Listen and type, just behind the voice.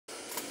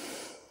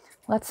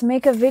Let's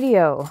make a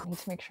video. I need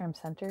to make sure I'm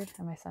centered.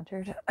 Am I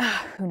centered?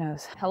 Who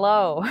knows?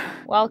 Hello,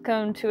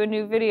 welcome to a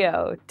new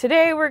video.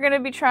 Today we're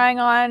gonna be trying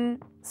on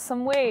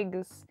some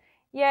wigs.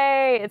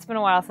 Yay! It's been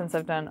a while since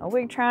I've done a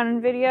wig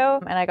try-on video,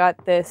 and I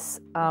got this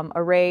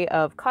array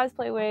of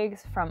cosplay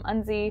wigs from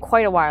Unzi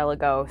quite a while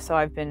ago, so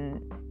I've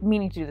been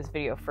meaning to do this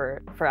video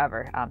for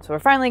forever. So we're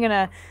finally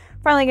gonna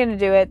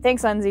do it.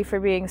 Thanks Unzi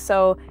for being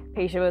so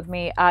patient with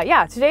me.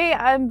 Yeah, today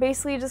I'm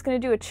basically just gonna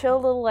do a chill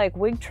little like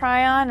wig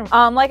try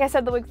on. Like I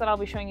said, the wigs that I'll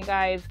be showing you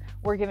guys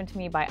were given to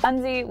me by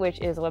Unzi, which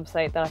is a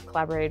website that I've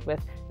collaborated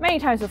with many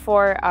times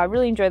before. I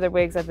really enjoy their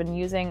wigs. I've been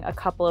using a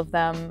couple of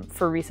them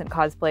for recent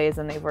cosplays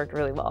and they've worked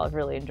really well. I've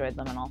really enjoyed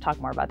them and I'll talk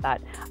more about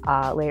that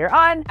later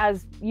on.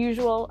 As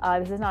usual,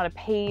 this is not a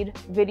paid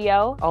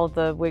video. All of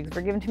the wigs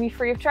were given to me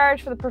free of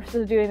charge for the purpose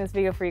of doing this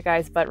video for you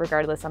guys, but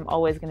regardless, I'm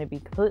always going to be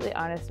completely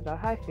honest about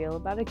how I feel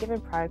about a given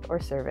product or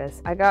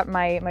service. I got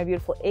my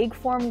beautiful egg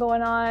form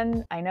going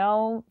on. I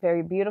know,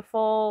 very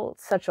beautiful,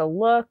 such a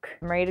look.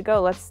 I'm ready to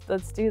go. Let's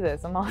do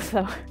this. I'm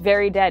also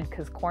very dead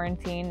because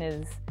quarantine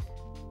is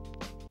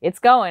it's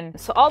going.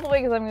 So all the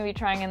wigs I'm gonna be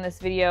trying in this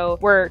video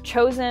were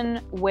chosen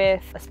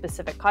with a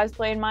specific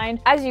cosplay in mind.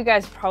 As you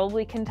guys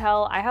probably can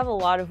tell, I have a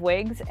lot of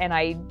wigs and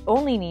I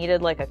only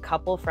needed like a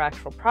couple for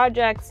actual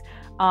projects.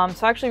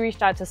 So I actually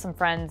reached out to some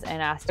friends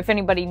and asked if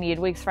anybody needed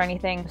wigs for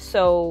anything.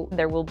 So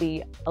there will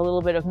be a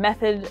little bit of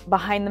method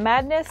behind the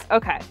madness.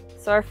 Okay,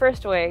 so our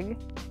first wig,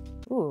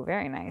 ooh,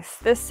 very nice.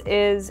 This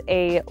is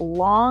a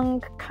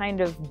long,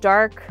 kind of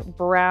dark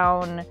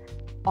brown,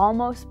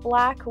 almost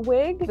black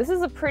wig. This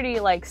is a pretty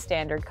like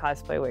standard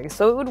cosplay wig,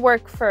 so it would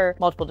work for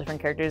multiple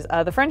different characters.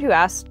 The friend who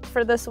asked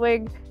for this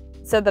wig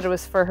said that it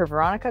was for her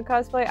Veronica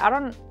cosplay. I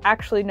don't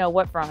actually know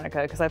what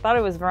Veronica, because I thought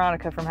it was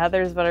Veronica from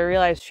Heather's, but I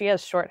realized she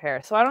has short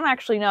hair, so I don't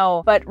actually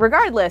know. But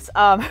regardless,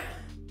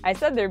 I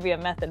said there'd be a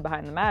method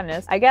behind the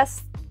madness. I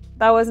guess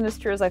that wasn't as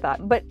true as I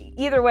thought. But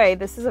either way,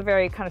 this is a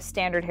very kind of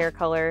standard hair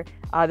color.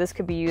 This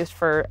could be used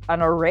for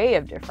an array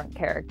of different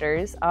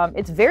characters.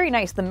 It's very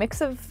nice. The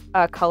mix of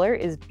color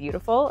is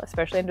beautiful,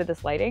 especially under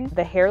this lighting.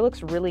 The hair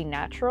looks really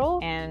natural,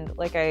 and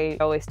like I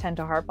always tend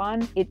to harp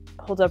on, it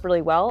holds up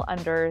really well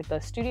under the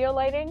studio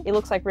lighting. It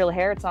looks like real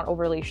hair. It's not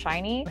overly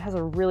shiny. It has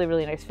a really,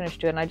 really nice finish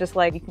to it, and I just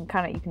like, you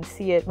can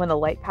see it when the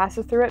light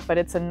passes through it, but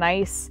it's a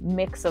nice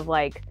mix of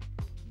like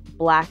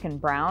black and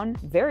brown.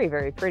 Very,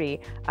 very pretty.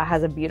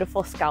 Has a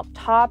beautiful scalp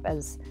top,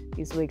 as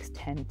these wigs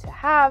tend to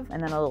have,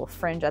 and then a little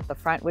fringe at the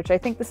front, which I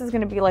think this is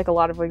going to be like a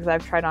lot of wigs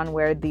I've tried on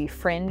where the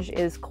fringe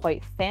is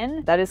quite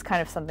thin. That is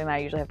kind of something that I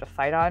usually have to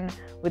fight on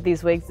with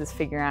these wigs, is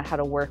figuring out how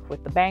to work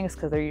with the bangs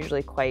because they're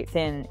usually quite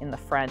thin in the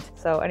front.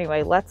 So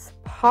anyway, let's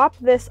pop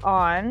this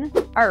on.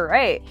 All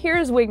right,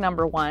 here's wig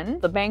number one.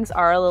 The bangs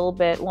are a little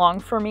bit long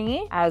for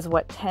me, as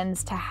what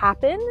tends to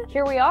happen.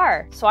 Here we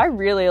are. So I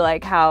really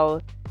like how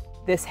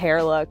this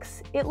hair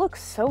looks. It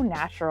looks so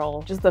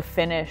natural. Just the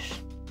finish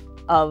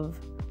of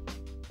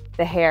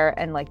the hair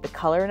and like the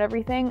color and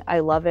everything. I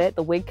love it.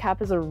 The wig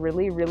cap is a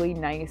really, really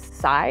nice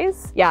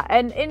size. Yeah,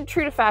 and in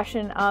true to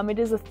fashion, it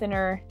is a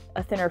thinner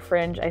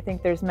fringe. I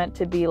think there's meant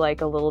to be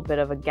like a little bit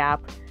of a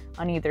gap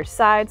on either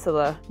side. So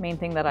the main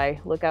thing that I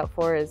look out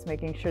for is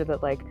making sure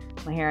that like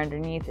my hair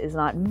underneath is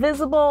not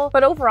visible.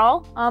 But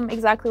overall,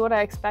 exactly what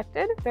I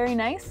expected. Very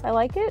nice. I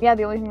like it. Yeah,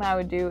 the only thing that I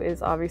would do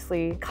is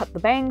obviously cut the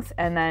bangs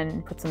and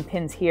then put some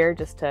pins here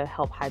just to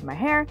help hide my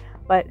hair.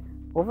 But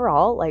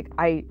overall, like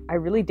I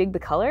really dig the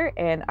color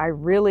and I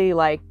really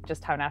like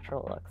just how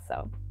natural it looks.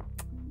 So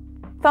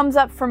thumbs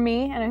up from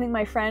me, and I think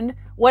my friend,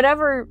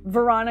 whatever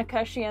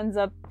Veronica she ends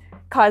up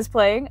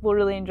cosplaying, will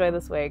really enjoy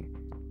this wig.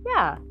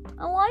 Yeah,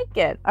 I like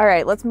it. All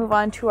right, let's move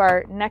on to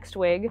our next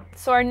wig.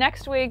 So our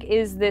next wig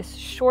is this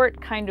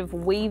short kind of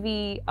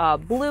wavy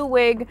blue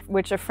wig,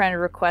 which a friend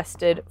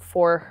requested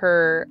for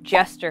her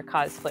Jester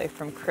cosplay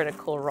from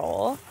Critical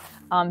Role.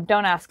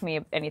 Don't ask me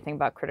anything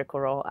about Critical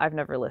Role. I've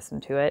never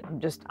listened to it.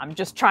 I'm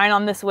just trying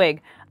on this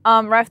wig.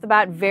 Right off the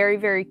bat, very,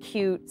 very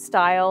cute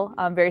style.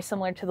 Very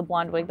similar to the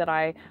blonde wig that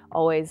I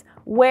always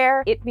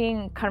wear. It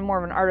being kind of more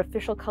of an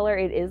artificial color,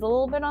 it is a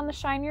little bit on the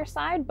shinier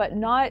side, but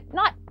not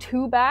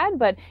too bad,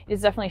 but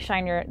it's definitely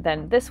shinier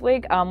than this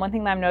wig. One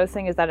thing that I'm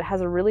noticing is that it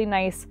has a really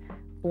nice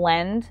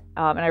blend,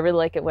 and I really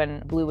like it when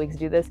blue wigs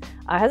do this.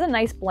 It has a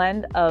nice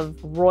blend of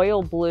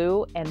royal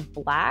blue and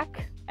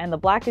black, and the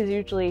black is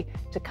usually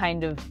to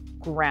kind of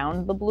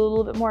ground the blue a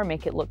little bit more,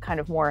 make it look kind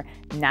of more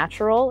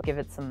natural, give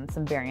it some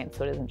variance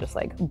so it isn't just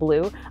like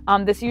blue.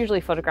 This usually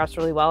photographs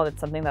really well, and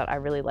it's something that I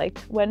really like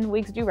when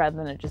wigs do, rather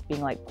than it just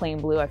being like plain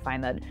blue. I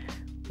find that,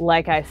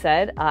 like I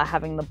said,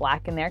 having the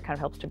black in there kind of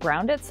helps to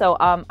ground it. So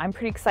I'm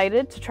pretty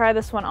excited to try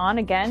this one on.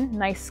 Again,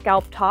 nice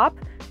scalp top.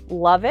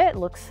 Love it.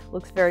 Looks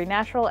very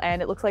natural,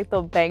 and it looks like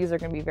the bangs are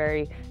going to be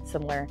very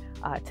similar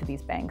to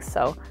these bangs.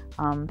 So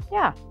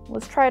yeah,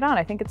 let's try it on.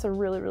 I think it's a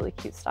really, really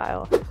cute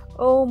style.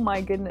 Oh my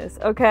goodness.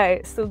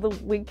 Okay, so the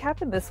wig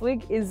cap in this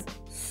wig is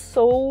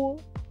so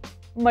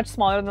much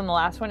smaller than the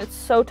last one. It's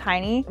so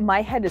tiny.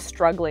 My head is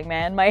struggling,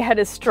 man. My head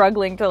is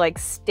struggling to like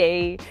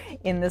stay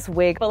in this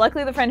wig. But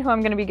luckily the friend who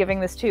I'm gonna be giving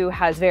this to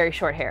has very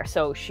short hair,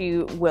 so she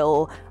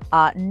will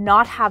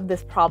not have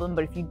this problem.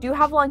 But if you do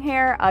have long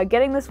hair,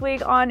 getting this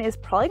wig on is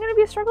probably gonna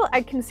be a struggle.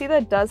 I can see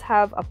that it does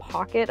have a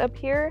pocket up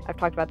here. I've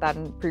talked about that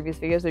in previous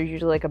videos. There's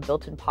usually like a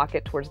built-in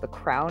pocket towards the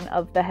crown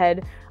of the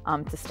head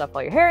to stuff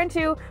all your hair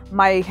into.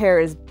 My hair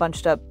is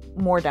bunched up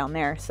more down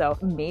there, so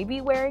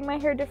maybe wearing my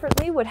hair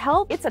differently would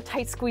help. It's a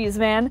tight squeeze,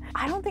 man.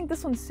 I don't think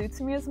this one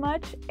suits me as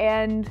much,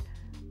 and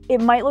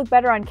it might look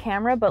better on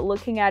camera, but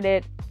looking at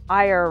it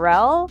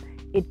IRL,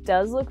 it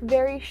does look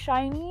very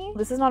shiny.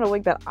 This is not a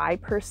wig that I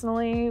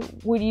personally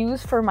would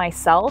use for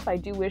myself. I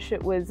do wish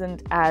it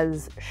wasn't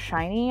as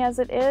shiny as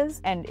it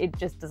is, and it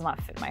just does not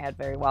fit my head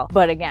very well.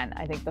 But again,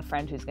 I think the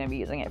friend who's gonna be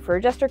using it for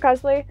a Jester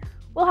cosplay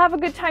will have a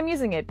good time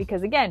using it,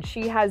 because again,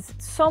 she has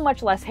so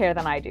much less hair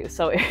than I do,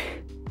 so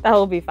that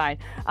will be fine.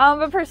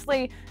 But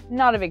personally,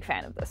 not a big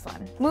fan of this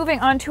one. Moving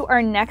on to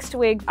our next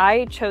wig,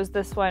 I chose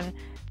this one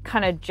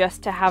kind of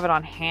just to have it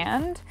on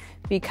hand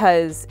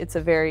because it's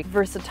a very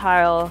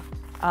versatile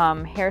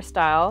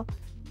hairstyle.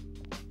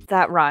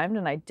 That rhymed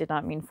and I did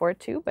not mean for it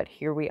to, but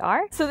here we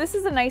are. So this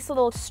is a nice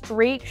little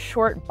straight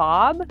short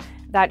bob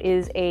that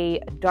is a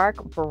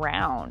dark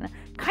brown,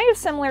 kind of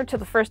similar to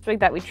the first wig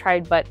that we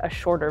tried, but a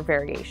shorter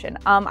variation.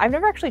 I've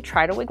never actually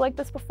tried a wig like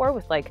this before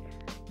with like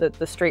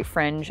the straight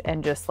fringe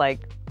and just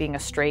like being a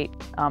straight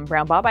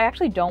brown bob. I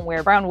actually don't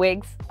wear brown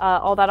wigs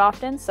all that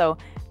often, so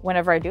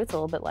whenever I do, it's a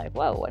little bit like,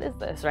 whoa, what is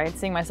this, right?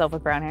 Seeing myself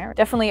with brown hair,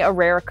 definitely a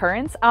rare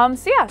occurrence.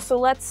 So yeah, so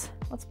let's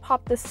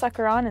pop this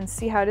sucker on and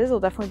see how it is. It'll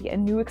definitely be a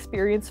new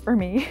experience for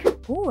me.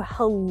 Ooh,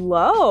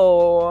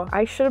 hello.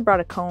 I should have brought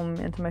a comb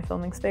into my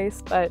filming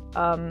space, but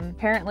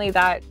apparently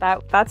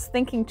that's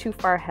thinking too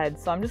far ahead.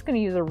 So I'm just gonna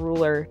use a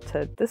ruler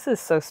to, this is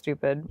so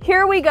stupid.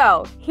 Here we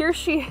go, here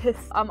she is.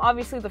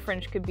 Obviously the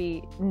fringe could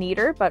be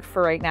neater, but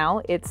for right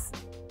now, it's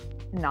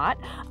not.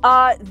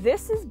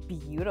 This is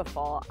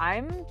beautiful.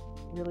 I'm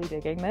really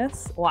digging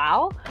this,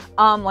 wow.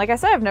 Like I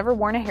said, I've never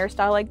worn a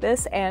hairstyle like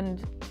this,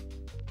 and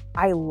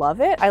I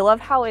love it. I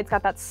love how it's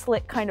got that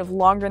slit kind of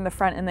longer in the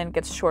front and then it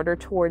gets shorter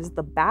towards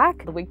the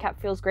back. The wig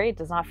cap feels great. It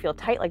does not feel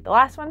tight like the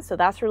last one, so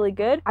that's really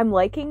good. I'm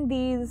liking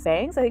these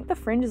bangs. I think the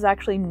fringe is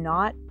actually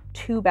not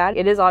too bad.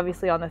 It is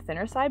obviously on the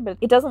thinner side, but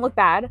it doesn't look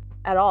bad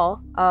at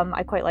all.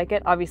 I quite like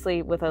it.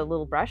 Obviously with a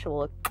little brush, it will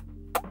look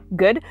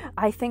good.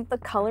 I think the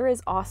color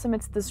is awesome.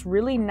 It's this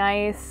really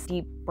nice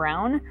deep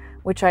brown,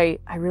 which I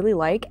really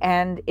like,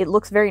 and it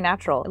looks very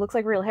natural. It looks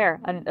like real hair,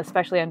 and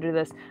especially under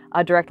this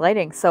direct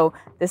lighting. So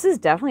this is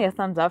definitely a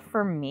thumbs up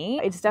for me.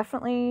 It's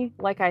definitely,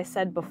 like I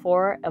said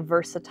before, a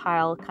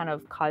versatile kind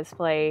of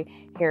cosplay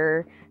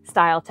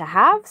hairstyle to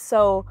have.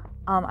 So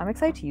I'm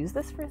excited to use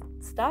this for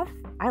stuff.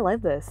 I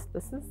love this.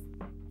 This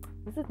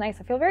is nice.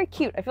 I feel very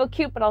cute. I feel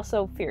cute, but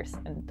also fierce,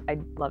 and I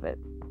love it.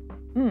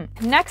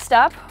 Next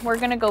up, we're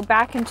gonna go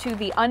back into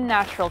the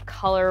unnatural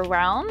color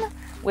realm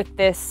with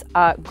this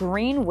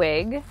green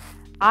wig.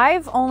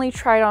 I've only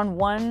tried on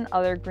one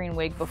other green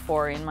wig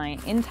before in my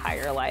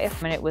entire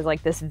life, and it was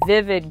like this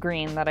vivid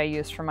green that I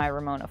used for my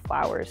Ramona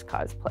Flowers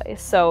cosplay.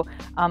 So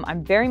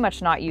I'm very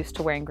much not used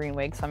to wearing green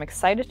wigs, so I'm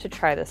excited to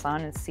try this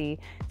on and see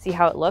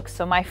how it looks.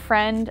 So my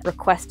friend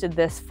requested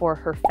this for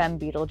her Femme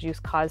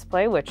Beetlejuice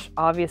cosplay, which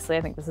obviously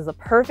I think this is a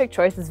perfect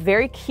choice. It's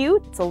very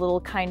cute. It's a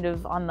little kind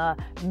of on the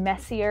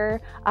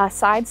messier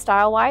side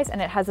style-wise,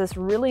 and it has this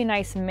really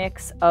nice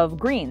mix of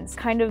greens.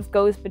 Kind of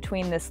goes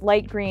between this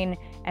light green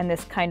and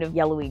this kind of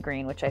yellowy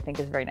green, which I think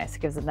is very nice.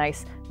 It gives a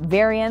nice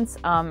variance,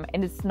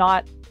 and it's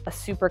not a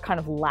super kind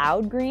of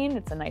loud green.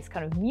 It's a nice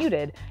kind of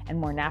muted and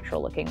more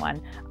natural looking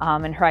one.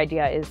 And her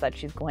idea is that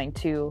she's going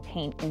to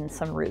paint in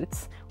some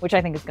roots, which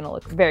I think is going to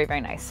look very,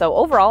 very nice. So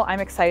overall, I'm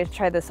excited to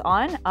try this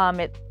on.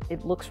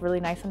 It looks really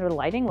nice under the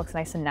lighting, looks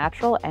nice and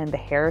natural, and the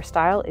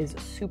hairstyle is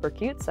super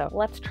cute. So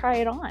let's try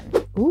it on.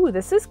 Ooh,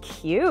 this is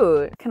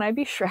cute. Can I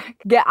be Shrek?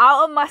 Get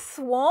out of my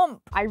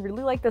swamp. I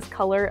really like this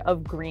color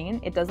of green.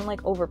 It doesn't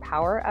like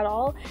overpower at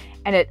all.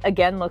 And it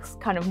again looks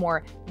kind of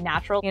more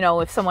natural. You know,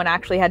 if someone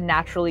actually had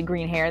naturally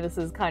green hair, this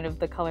is kind of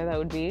the color that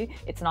would be.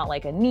 It's not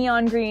like a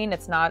neon green.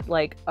 It's not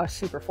like a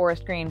super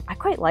forest green. I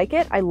quite like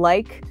it. I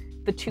like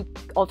the two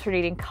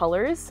alternating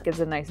colors. Gives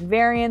it a nice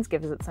variance,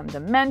 gives it some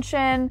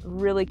dimension.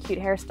 Really cute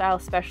hairstyle,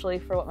 especially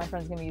for what my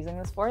friend's gonna be using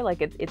this for.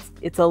 Like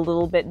it's a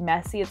little bit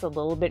messy, it's a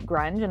little bit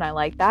grunge, and I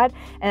like that.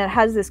 And it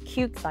has this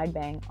cute side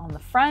bang on the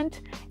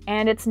front,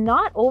 and it's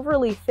not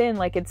overly thin.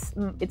 Like it's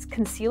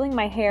concealing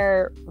my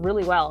hair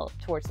really well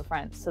towards the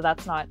front, so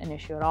that's not an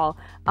issue at all.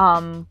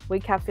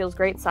 Wig cap feels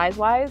great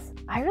size-wise.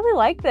 I really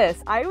like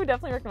this. I would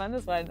definitely recommend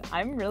this one.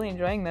 I'm really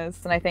enjoying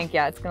this, and I think,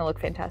 yeah, it's gonna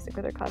look fantastic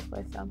with her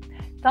cosplay, so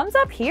thumbs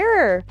up here.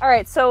 All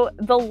right, so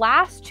the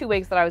last two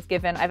wigs that I was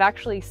given, I've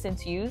actually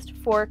since used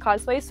for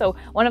cosplay. So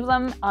one of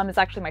them is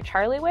actually my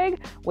Charlie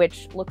wig,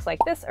 which looks like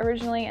this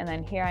originally, and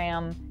then here I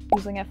am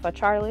using it for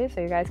Charlie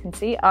so you guys can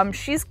see.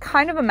 She's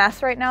kind of a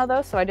mess right now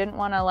though, so I didn't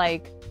want to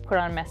like put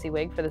on a messy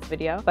wig for this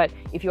video. But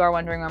if you are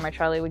wondering where my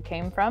Charlie wig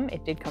came from,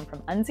 it did come from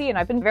Unzi, and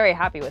I've been very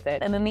happy with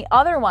it. And then the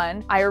other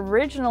one, I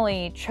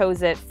originally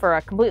chose it for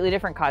a completely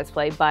different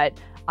cosplay, but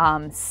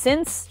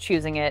since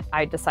choosing it,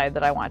 I decided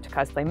that I wanted to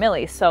cosplay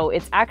Millie. So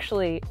it's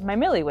actually my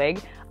Millie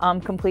wig,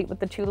 complete with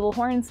the 2 little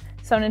horns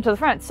sewn into the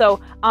front. So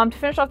to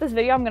finish off this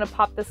video, I'm gonna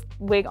pop this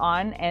wig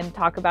on and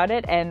talk about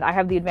it. And I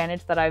have the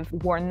advantage that I've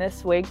worn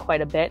this wig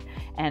quite a bit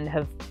and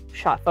have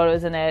shot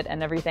photos in it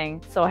and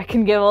everything. So I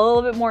can give a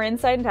little bit more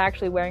insight into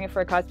actually wearing it for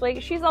a cosplay.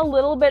 She's a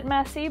little bit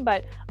messy,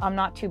 but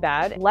not too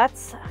bad.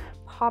 Let's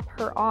pop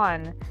her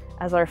on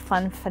as our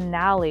fun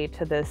finale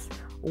to this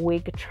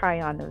wig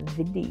try-on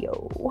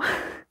video.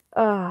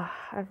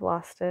 I've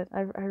lost it.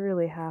 I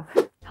really have.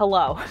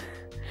 Hello.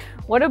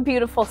 What a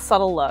beautiful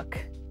subtle look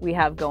we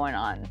have going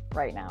on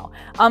right now.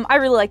 I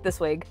really like this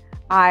wig.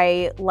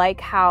 I like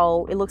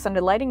how it looks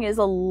under lighting. It is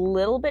a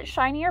little bit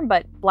shinier,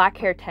 but black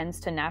hair tends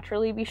to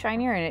naturally be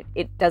shinier, and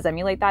it does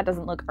emulate that. It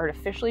doesn't look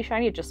artificially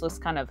shiny. It just looks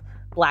kind of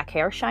black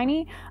hair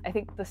shiny. I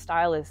think the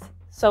style is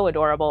so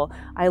adorable.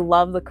 I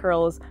love the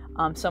curls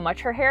so much.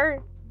 Her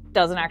hair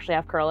doesn't actually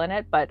have curl in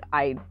it, but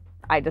I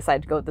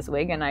decided to go with this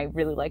wig and I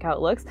really like how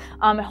it looks.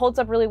 It holds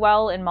up really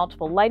well in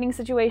multiple lighting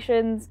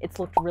situations. It's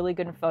looked really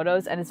good in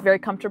photos and it's very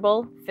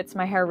comfortable, fits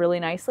my hair really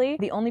nicely.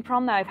 The only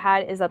problem that I've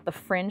had is that the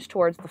fringe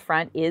towards the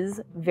front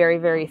is very,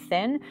 very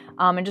thin.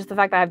 And just the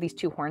fact that I have these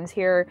 2 horns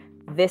here,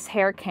 this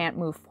hair can't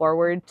move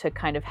forward to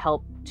kind of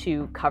help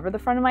to cover the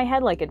front of my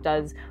head like it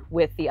does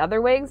with the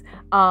other wigs.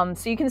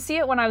 So you can see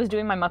it when I was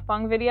doing my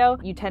mukbang video.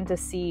 You tend to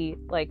see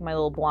like my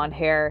little blonde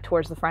hair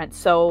towards the front.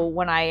 So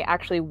when I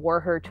actually wore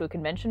her to a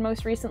convention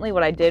most recently,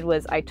 what I did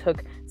was I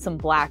took some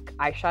black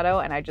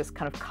eyeshadow and I just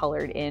kind of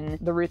colored in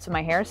the roots of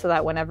my hair so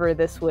that whenever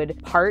this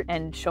would part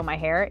and show my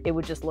hair, it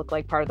would just look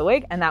like part of the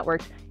wig, and that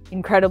worked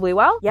incredibly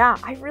well. Yeah,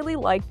 I really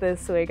like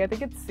this wig. I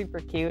think it's super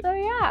cute. So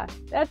yeah,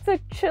 that's a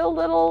chill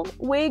little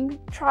wig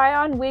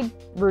try-on wig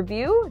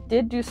review.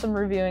 Did do some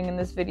reviewing in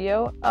this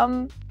video.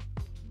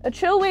 A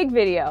chill wig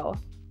video.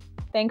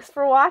 Thanks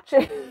for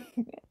watching.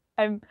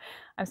 I'm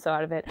so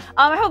out of it.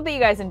 I hope that you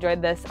guys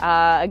enjoyed this.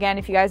 Again,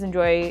 if you guys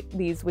enjoy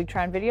these wig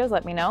try-on videos,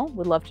 let me know.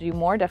 Would love to do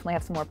more. Definitely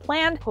have some more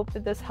planned. Hope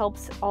that this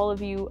helps all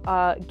of you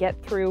get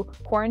through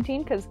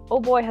quarantine, because oh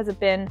boy, has it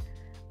been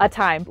a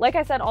time. Like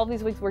I said, all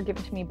these wigs were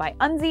given to me by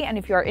Unzi, and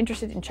if you are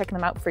interested in checking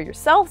them out for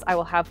yourselves, I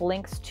will have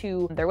links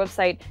to their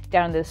website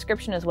down in the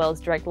description, as well as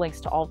direct links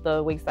to all of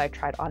the wigs that I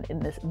tried on in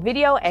this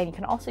video. And you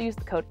can also use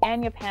the code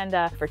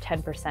AnyaPanda for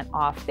 10%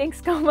 off.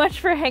 Thanks so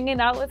much for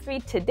hanging out with me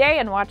today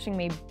and watching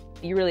me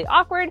be really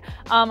awkward.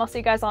 I'll see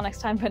you guys all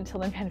next time, but until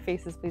then, Panda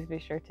Faces, please be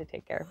sure to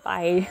take care.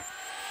 Bye.